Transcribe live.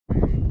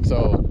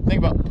So think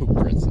about poop,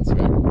 for instance,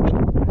 right?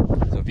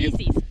 So if you,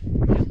 Feces.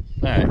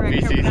 all right,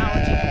 feces,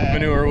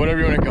 manure, whatever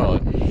you want to call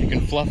it. You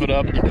can fluff it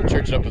up, you can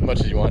church it up as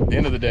much as you want. At the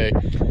end of the day,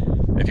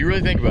 if you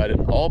really think about it,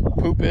 all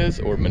poop is,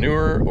 or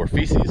manure, or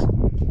feces,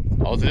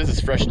 all it is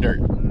fresh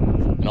dirt.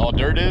 And all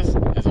dirt is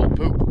old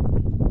poop.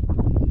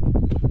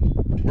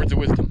 Words of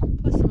wisdom.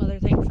 Plus some other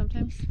things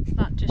sometimes. It's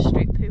not just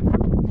straight poop.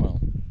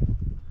 Well,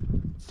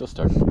 it still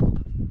starts with poop.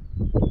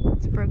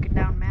 It's broken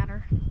down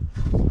matter.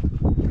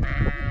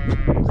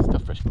 It's still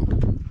fresh poop.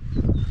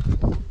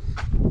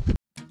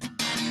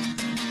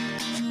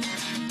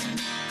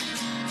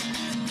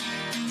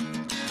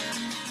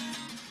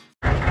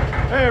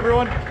 Hey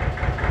everyone!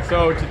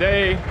 So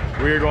today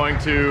we are going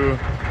to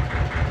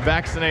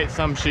vaccinate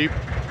some sheep.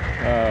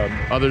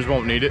 Others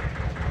won't need it,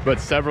 but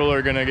several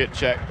are going to get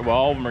checked. Well,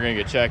 all of them are going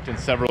to get checked, and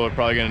several are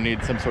probably going to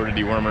need some sort of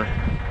dewormer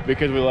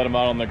because we let them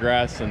out on the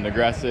grass, and the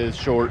grass is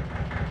short.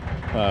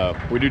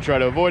 We do try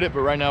to avoid it,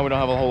 but right now we don't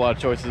have a whole lot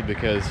of choices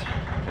because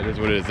it is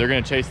what it is. They're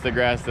going to chase the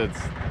grass that's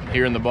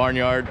here in the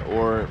barnyard,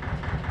 or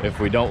if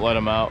we don't let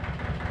them out,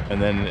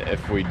 and then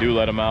if we do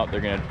let them out,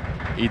 they're going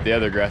to eat the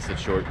other grass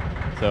that's short.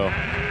 So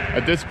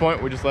at this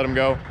point, we just let them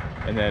go.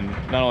 And then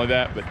not only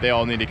that, but they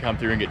all need to come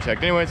through and get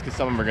checked anyways, because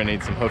some of them are going to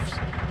need some hoofs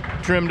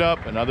trimmed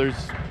up and others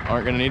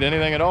aren't going to need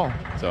anything at all.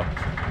 So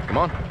come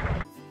on.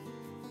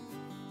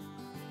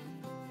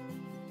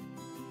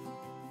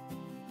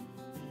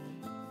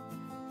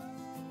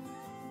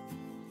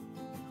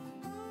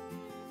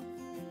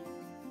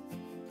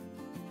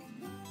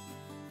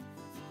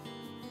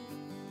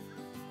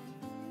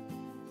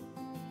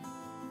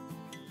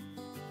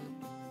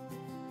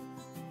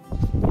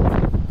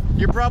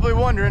 You're probably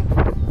wondering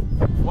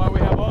why we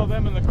have all of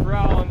them in the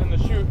corral and in the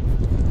chute.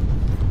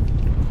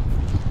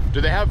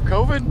 Do they have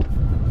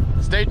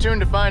COVID? Stay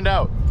tuned to find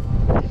out.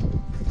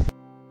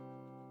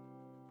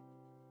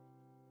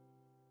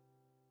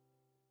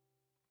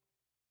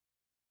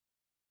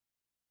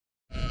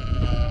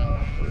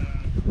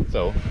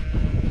 So,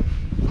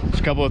 there's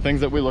a couple of things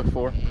that we look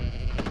for.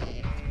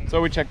 So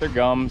we check their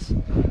gums,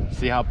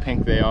 see how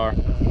pink they are.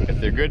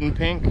 If they're good and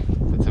pink,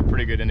 that's a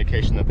pretty good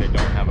indication that they don't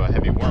have a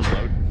heavy worm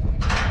load.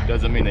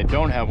 Doesn't mean they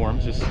don't have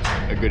worms, just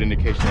a good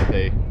indication that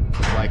they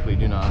likely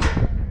do not.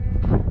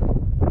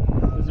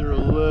 These are a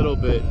little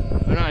bit,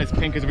 they're not as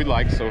pink as we'd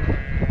like, so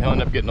they'll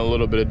end up getting a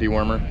little bit of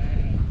dewormer.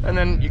 And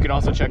then you can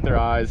also check their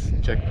eyes,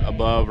 check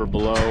above or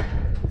below.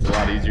 It's a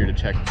lot easier to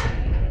check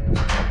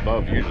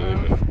above usually,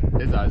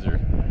 but his eyes are,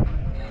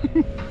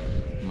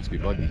 must be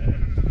buggy.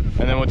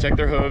 And then we'll check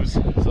their hooves,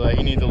 so that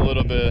he needs a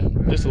little bit,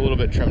 just a little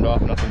bit trimmed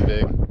off, nothing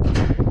big.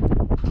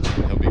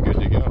 He'll be good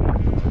to go.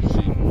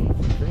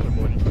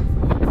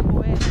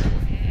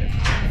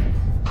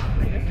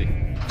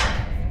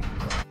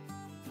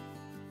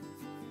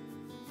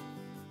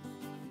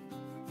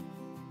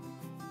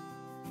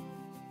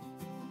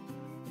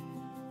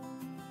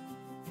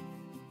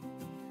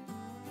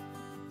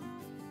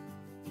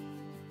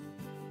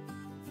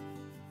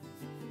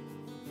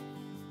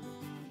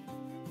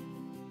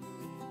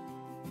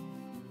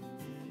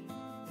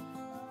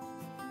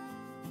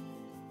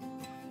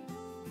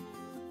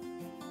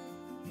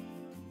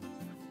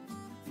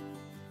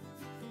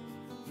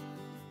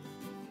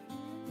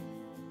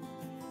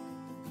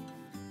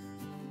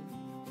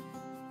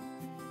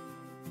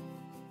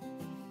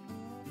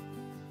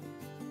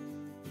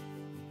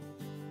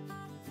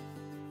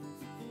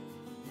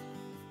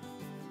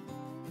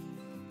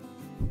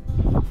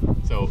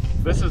 So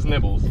this is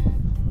Nibbles.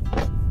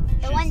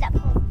 The one that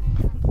pulled.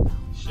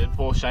 She did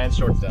pull Cheyenne's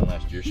shorts down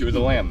last year. She was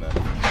a lamb then.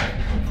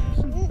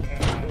 A little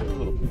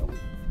pale.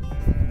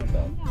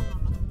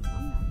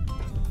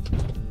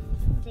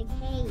 It's like,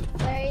 hey,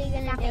 what are you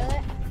gonna do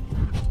it?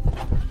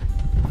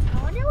 I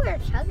wonder where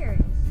Chugger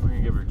is. We're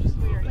gonna give her just a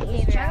little bit.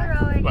 Is Chugger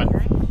already But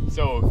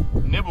so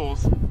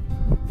Nibbles,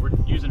 we're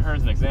using her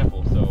as an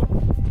example. So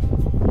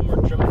when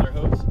we're trimming their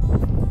hooves,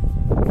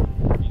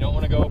 you don't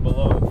want to go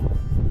below.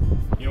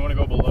 You don't want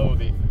to go below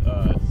the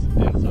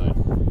inside.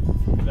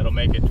 That'll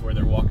make it to where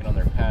they're walking on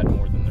their pad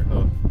more than their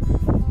hoof.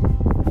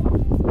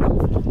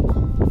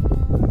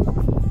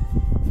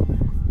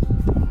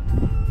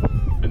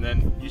 And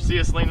then you see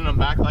us leaning them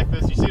back like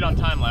this. You see it on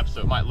time lapse,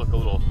 so it might look a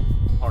little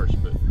harsh,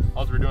 but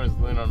all we're doing is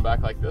leaning them back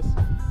like this.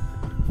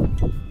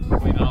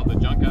 Cleaning all the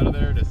junk out of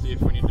there to see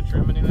if we need to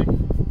trim anything.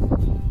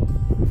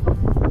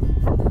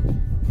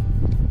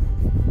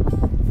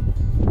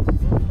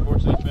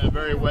 Unfortunately, it's been a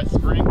very wet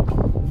spring.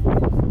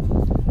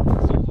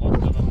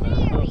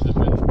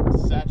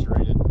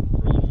 Saturated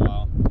for a little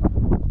while.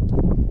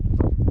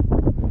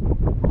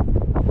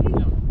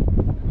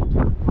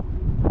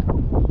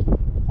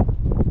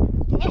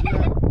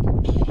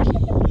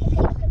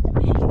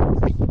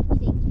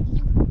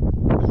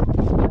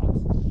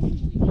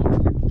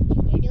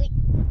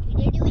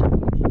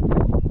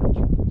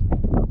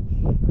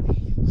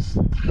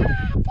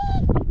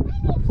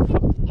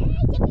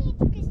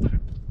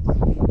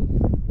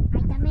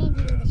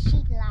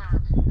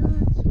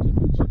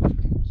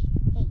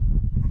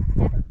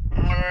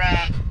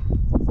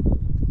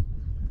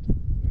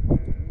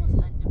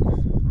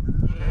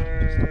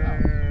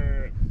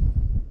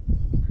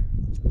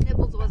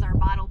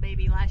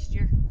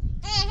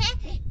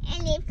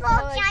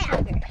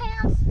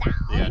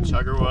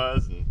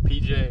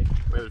 J.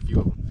 We have a few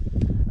of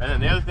them. And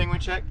then the other thing we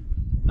check,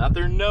 not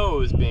their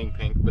nose being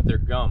pink, but their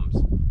gums.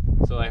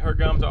 So like her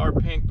gums are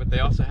pink, but they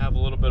also have a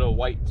little bit of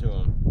white to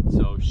them.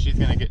 So she's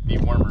gonna get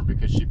dewormer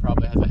because she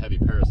probably has a heavy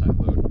parasite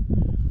load.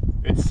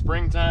 It's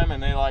springtime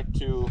and they like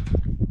to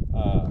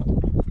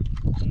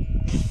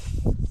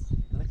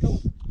let go.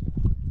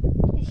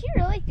 Did she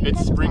really think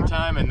It's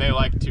springtime and they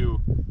like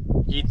to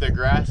eat the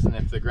grass, and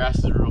if the grass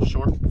is real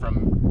short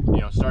from,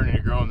 you know, starting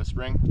to grow in the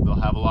spring, they'll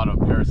have a lot of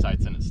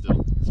parasites in it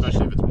still,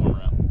 especially if it's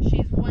warmer out.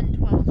 She's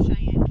 112,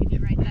 Cheyenne. Can you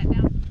write that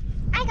down?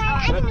 I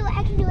got it. I can do it.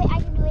 I can do it. I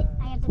can do it.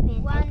 I have the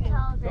pen.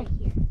 112 right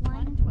here.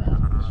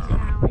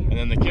 112. And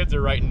then the kids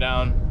are writing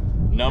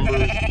down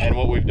numbers and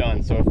what we've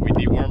done. So if we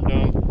dewormed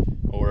them,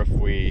 or if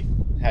we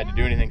had to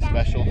do anything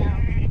special.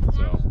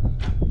 So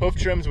hoof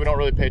trims we don't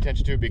really pay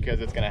attention to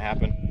because it's going to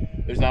happen.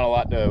 There's not a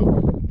lot to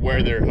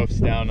wear their hoofs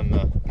down in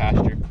the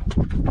pasture.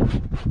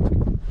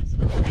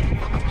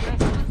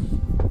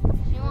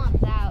 She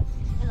wants out.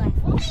 She's like,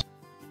 what?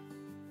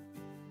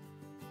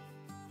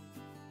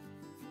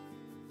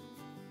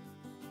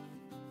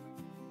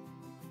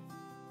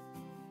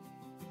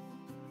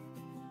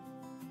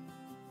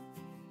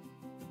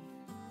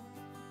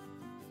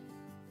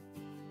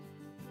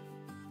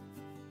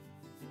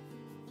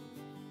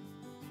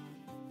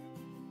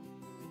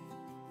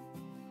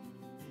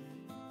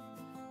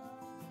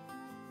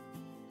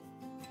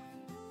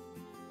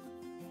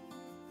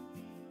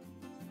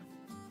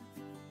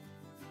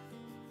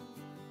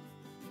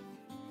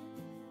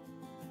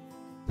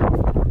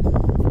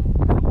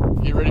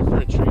 Get ready for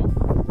a treat.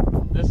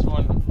 This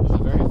one is a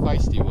very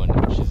feisty one.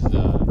 She's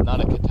not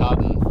a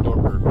Katahdin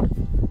Dorper.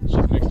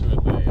 She's mixed with a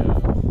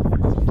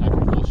some type of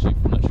bull sheep.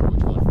 I'm not sure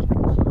which one.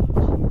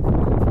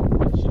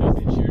 She does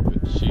get sheared,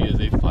 but she is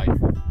a fighter.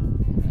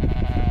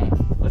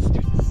 Let's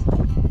do this.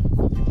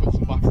 You put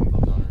some boxing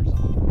gloves on her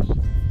or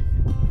something.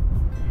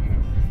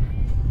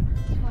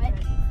 What?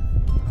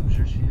 I'm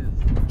sure she is.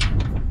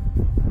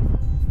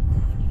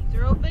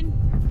 They're open.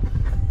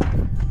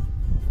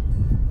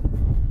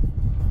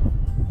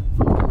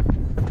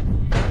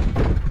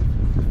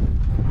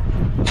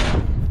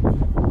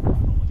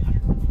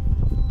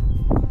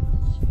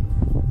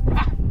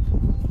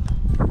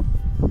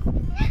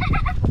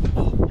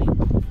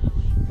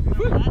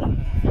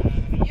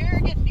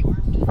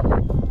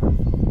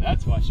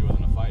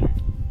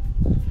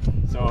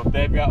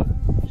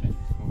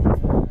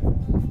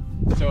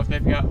 If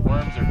they've got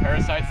worms or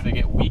parasites, they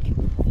get weak.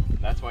 And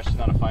that's why she's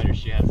not a fighter.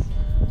 She has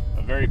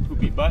a very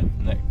poopy butt,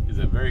 and that is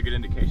a very good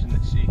indication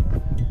that she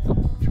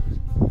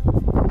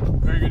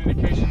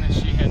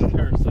has a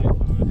parasite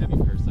load, a heavy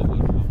parasite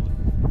load probably.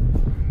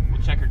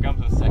 We'll check her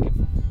gums in a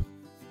second.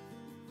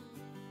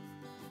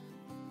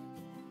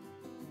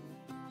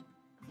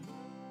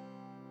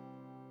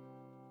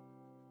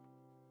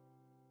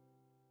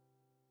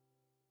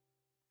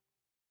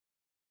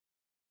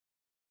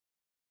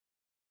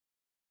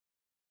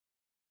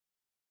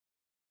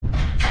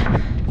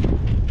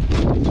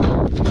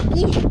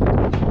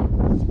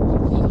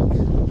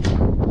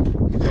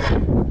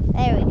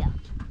 There we go.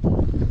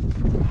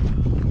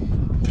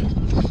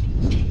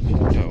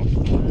 So,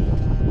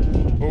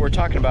 what we're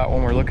talking about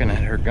when we're looking at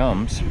her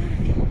gums,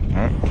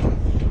 I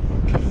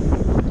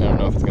don't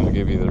know if it's going to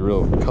give you the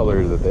real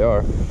color that they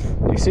are.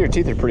 You can see her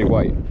teeth are pretty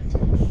white.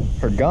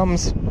 Her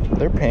gums,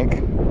 they're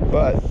pink,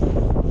 but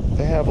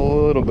they have a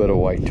little bit of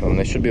white to them.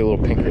 They should be a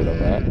little pinker than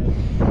that.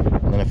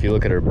 And then if you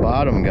look at her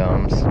bottom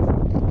gums,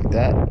 like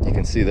that, you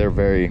can see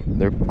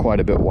they're quite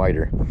a bit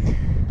whiter.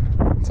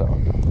 So,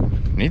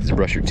 needs to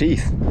brush her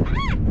teeth.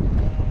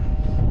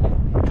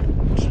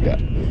 She's got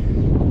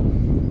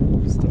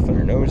stuff in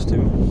her nose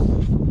too.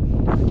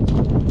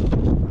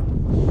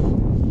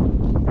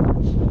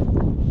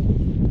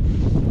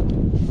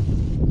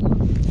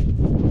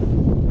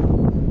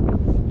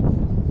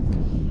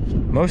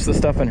 Most of the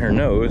stuff in her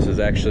nose is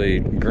actually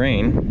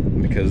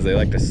grain because they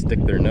like to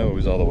stick their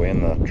nose all the way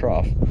in the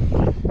trough.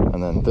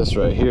 And then this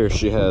right here,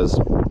 she has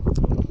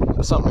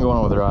something going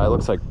on with her eye. It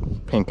looks like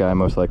pink eye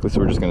most likely, so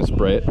we're just going to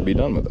spray it and be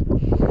done with it.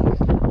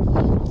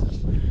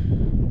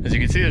 As you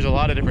can see, there's a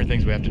lot of different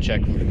things we have to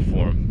check for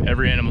them.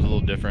 Every animal's a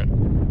little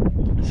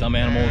different. Some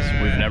animals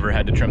we've never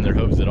had to trim their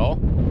hooves at all,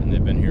 and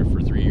they've been here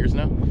for 3 years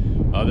now.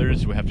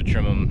 Others we have to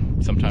trim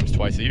them sometimes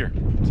twice a year,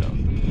 so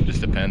it just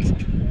depends.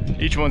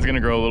 Each one's going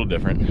to grow a little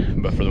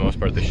different, but for the most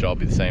part they should all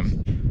be the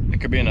same. It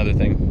could be another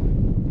thing,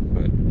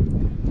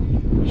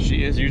 but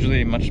she is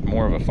usually much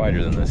more of a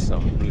fighter than this, so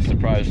I'm really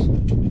surprised.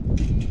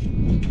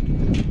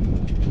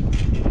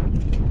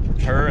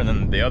 Her, and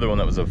then the other one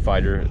that was a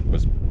fighter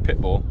was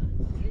Pitbull,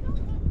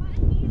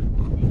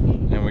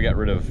 and we got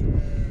rid of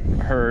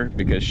her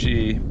because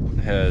she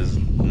has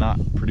not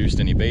produced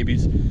any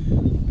babies,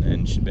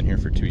 and she's been here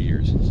for 2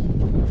 years. So.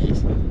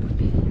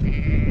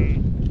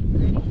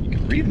 You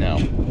can breathe now.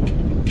 Her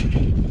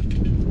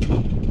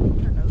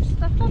nose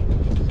stuffed up?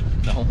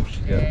 No,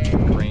 she's got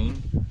grain.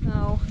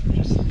 No.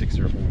 Just sticks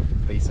her whole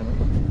face in it.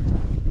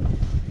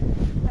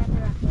 Let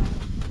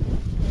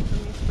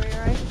me spray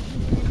her eye.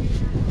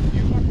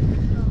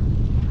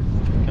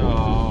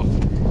 Oh,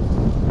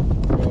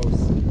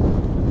 gross.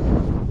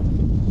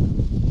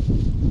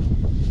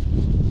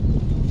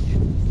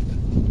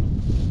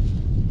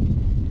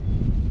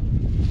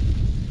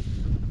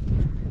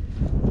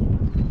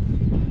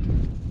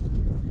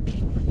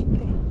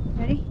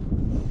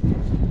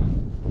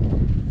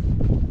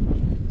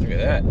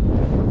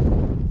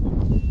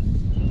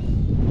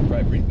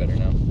 better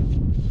now.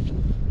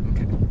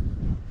 Okay. Go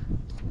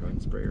ahead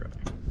and spray her up.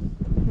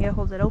 Yeah,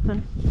 hold it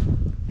open.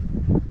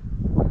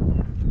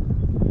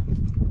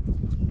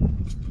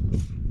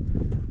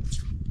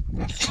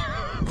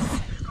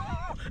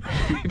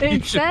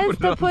 It says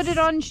to put it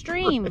on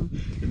stream.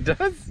 It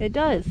does? It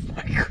does.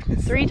 My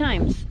goodness. 3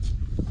 times.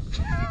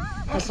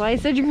 That's why I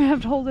said you're gonna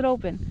have to hold it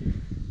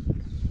open.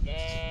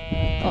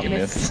 Oh, You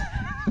missed.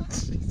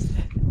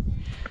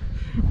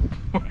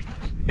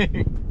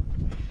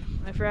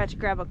 I forgot to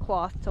grab a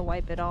cloth to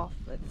wipe it off,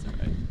 but it's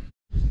alright.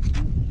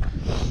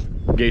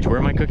 Gage, where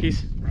are my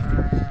cookies?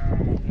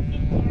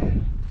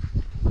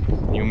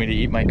 You want me to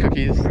eat my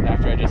cookies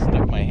after I just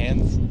stuck my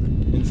hands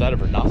inside of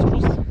her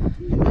nostrils?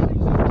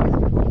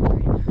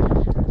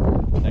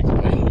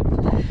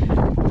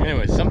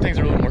 Anyway, some things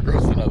are a little more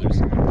gross than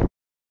others.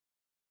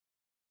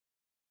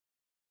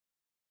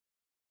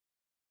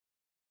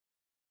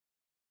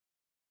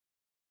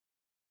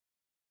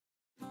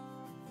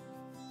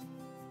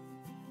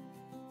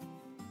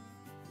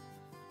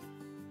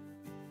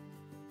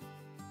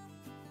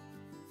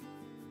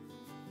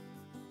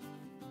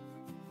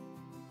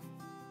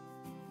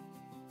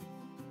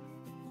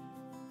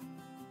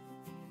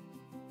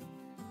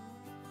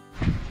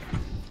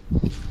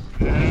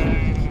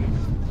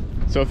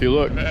 So if you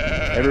look,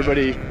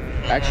 everybody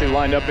actually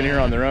lined up in here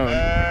on their own.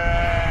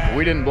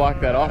 We didn't block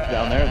that off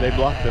down there. They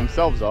blocked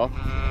themselves off.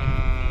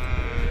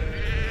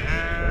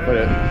 But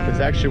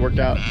it's actually worked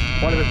out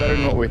quite a bit better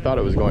than what we thought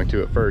it was going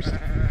to at first.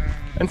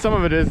 And some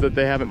of it is that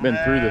they haven't been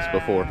through this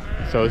before.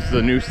 So this is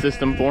a new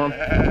system for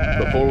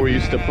them. Before we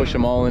used to push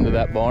them all into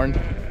that barn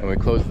and we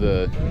closed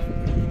the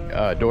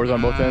doors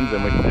on both ends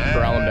and we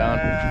corral them down.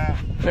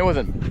 And it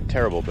wasn't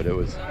terrible, but it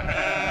was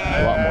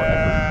a lot more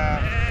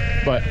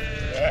effort. But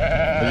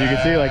as you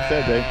can see, like I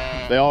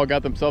said, they all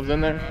got themselves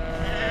in there,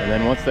 and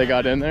then once they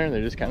got in there,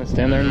 they just kind of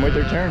stand there and wait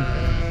their turn.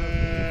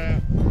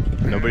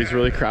 Nobody's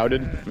really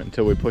crowded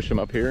until we push them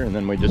up here, and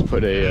then we just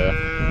put a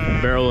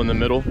barrel in the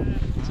middle.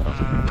 So,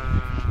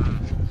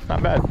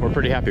 not bad. We're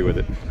pretty happy with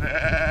it.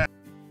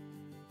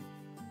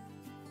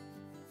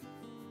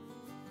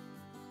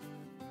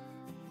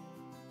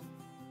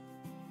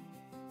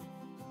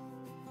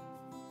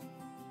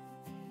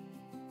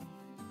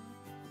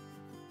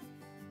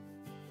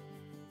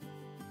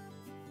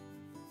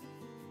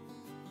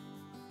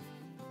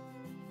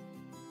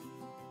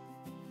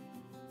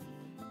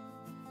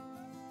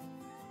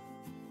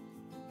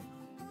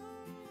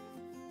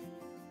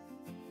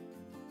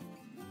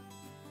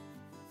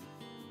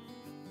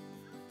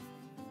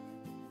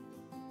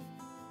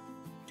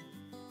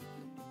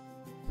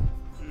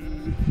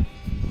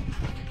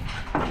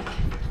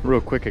 Real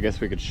quick, I guess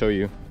we could show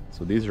you.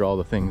 So these are all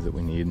the things that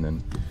we need, and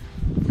then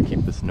we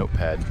keep this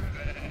notepad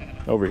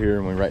over here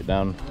and we write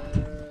down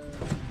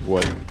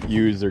what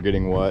ewes they're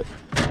getting what,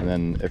 and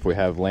then if we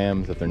have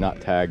lambs that they're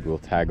not tagged, we'll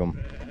tag them,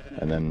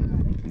 and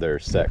then their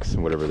sex,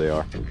 whatever they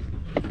are.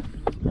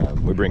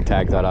 We bring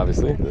tags out,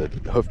 obviously, the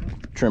hoof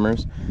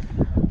trimmers,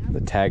 the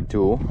tag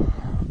tool.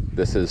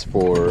 This is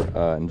for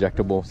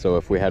injectable, so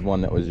if we had one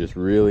that was just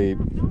really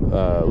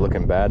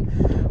looking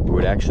bad, we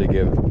would actually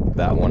give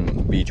that one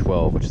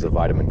B12, which is a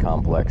vitamin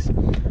complex.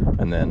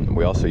 And then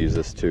we also use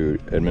this to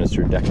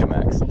administer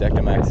Dectomax.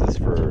 Dectomax is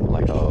for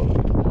like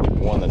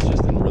one that's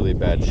just in really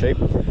bad shape,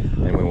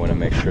 and we want to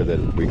make sure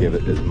that we give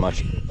it as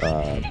much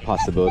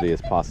possibility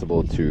as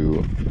possible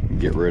to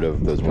get rid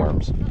of those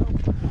worms.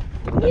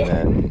 And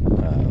then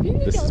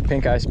this is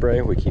pink eye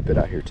spray. We keep it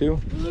out here too.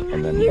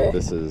 And then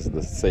this is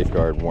the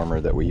safeguard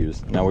wormer that we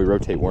use. Now we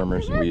rotate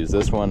wormers. We use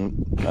this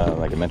one,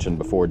 like I mentioned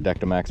before,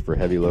 Dectomax for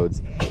heavy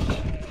loads.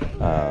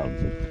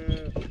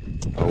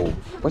 Oh,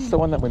 what's the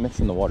one that we mix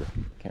in the water?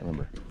 Can't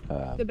remember.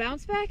 The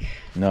bounce back?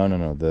 No,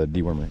 the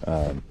dewormer.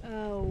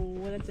 Oh,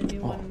 that's a new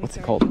one. What's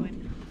it called?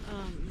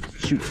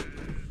 Shoot.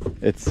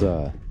 It's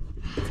it'll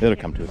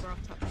come to us.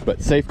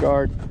 But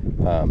safeguard,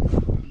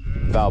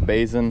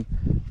 Valbazen,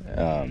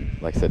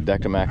 like I said,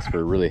 Dectomax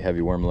for really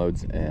heavy worm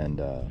loads, and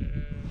oh,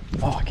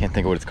 I can't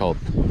think of what it's called.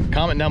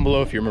 Comment down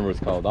below if you remember what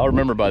it's called. I'll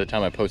remember by the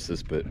time I post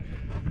this, but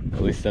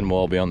at least then we'll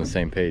all be on the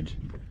same page.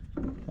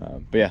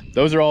 But yeah,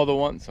 those are all the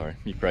ones. Sorry,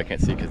 you probably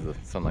can't see because of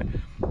the sunlight.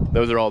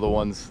 Those are all the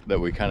ones that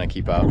we kind of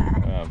keep out.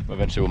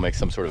 Eventually we'll make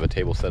some sort of a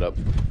table setup.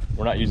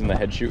 We're not using the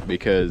head chute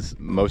because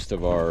most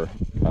of our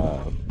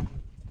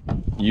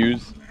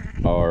ewes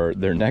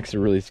their necks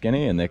are really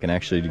skinny and they can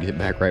actually get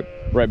back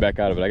right back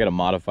out of it. I got to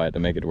modify it to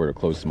make it where it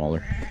close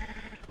smaller.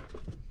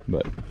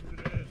 But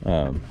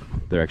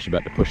they're actually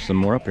about to push some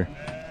more up here.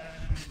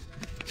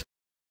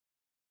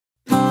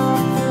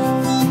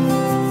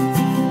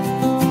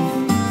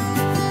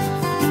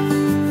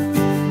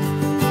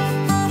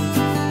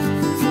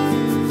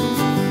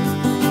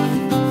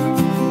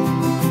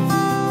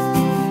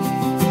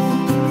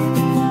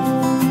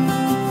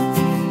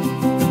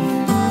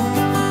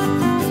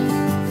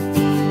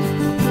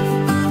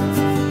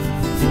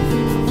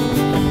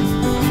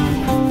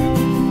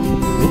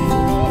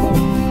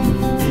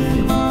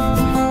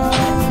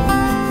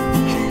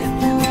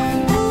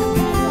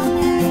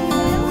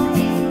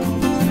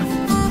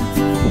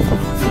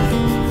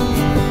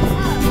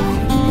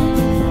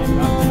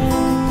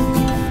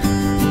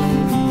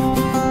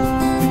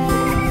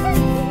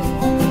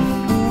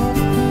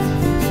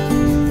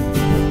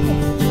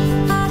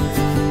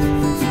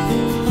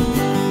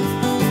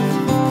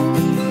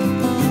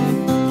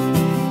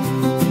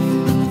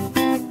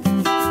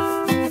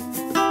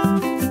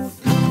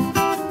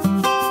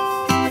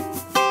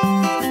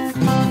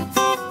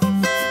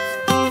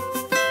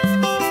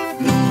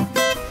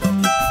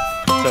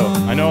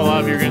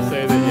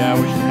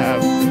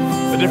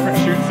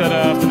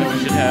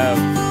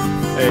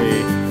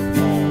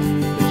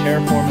 the chair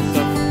form and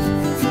stuff.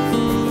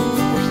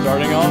 We're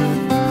starting off,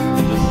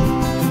 and just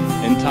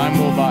in time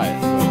we'll buy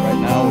it. But right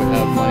now we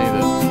have money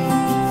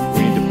that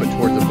we need to put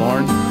towards the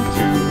barn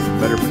to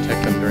better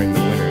protect them during the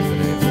winters than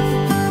anything.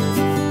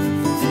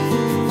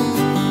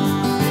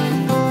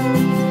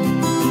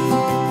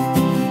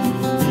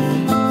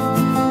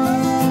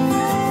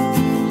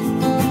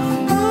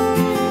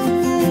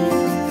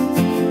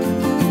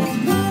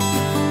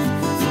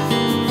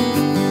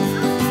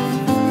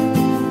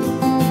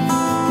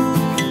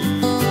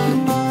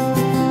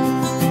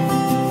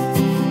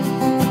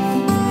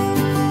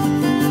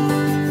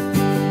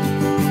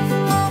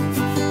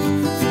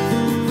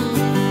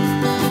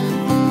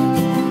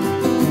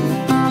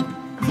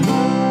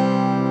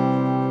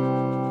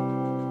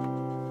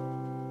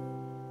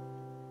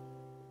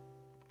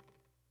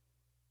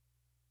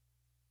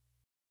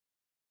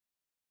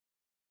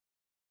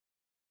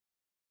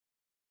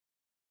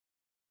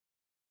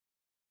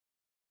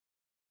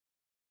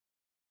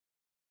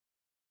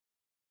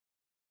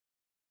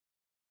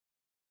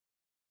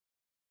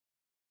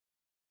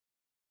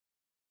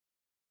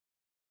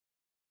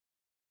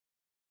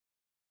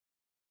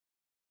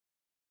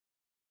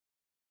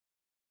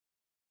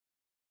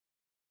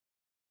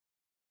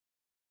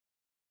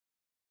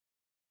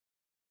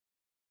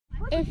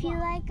 If you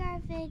like our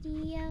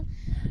video,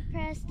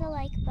 press the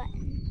like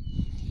button.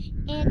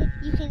 And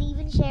you can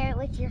even share it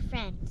with your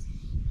friends.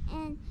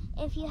 And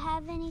if you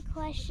have any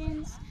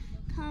questions,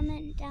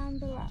 comment down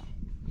below.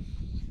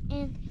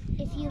 And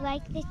if you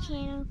like the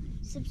channel,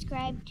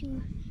 subscribe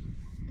to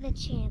the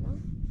channel.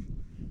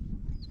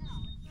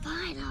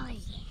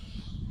 Finally!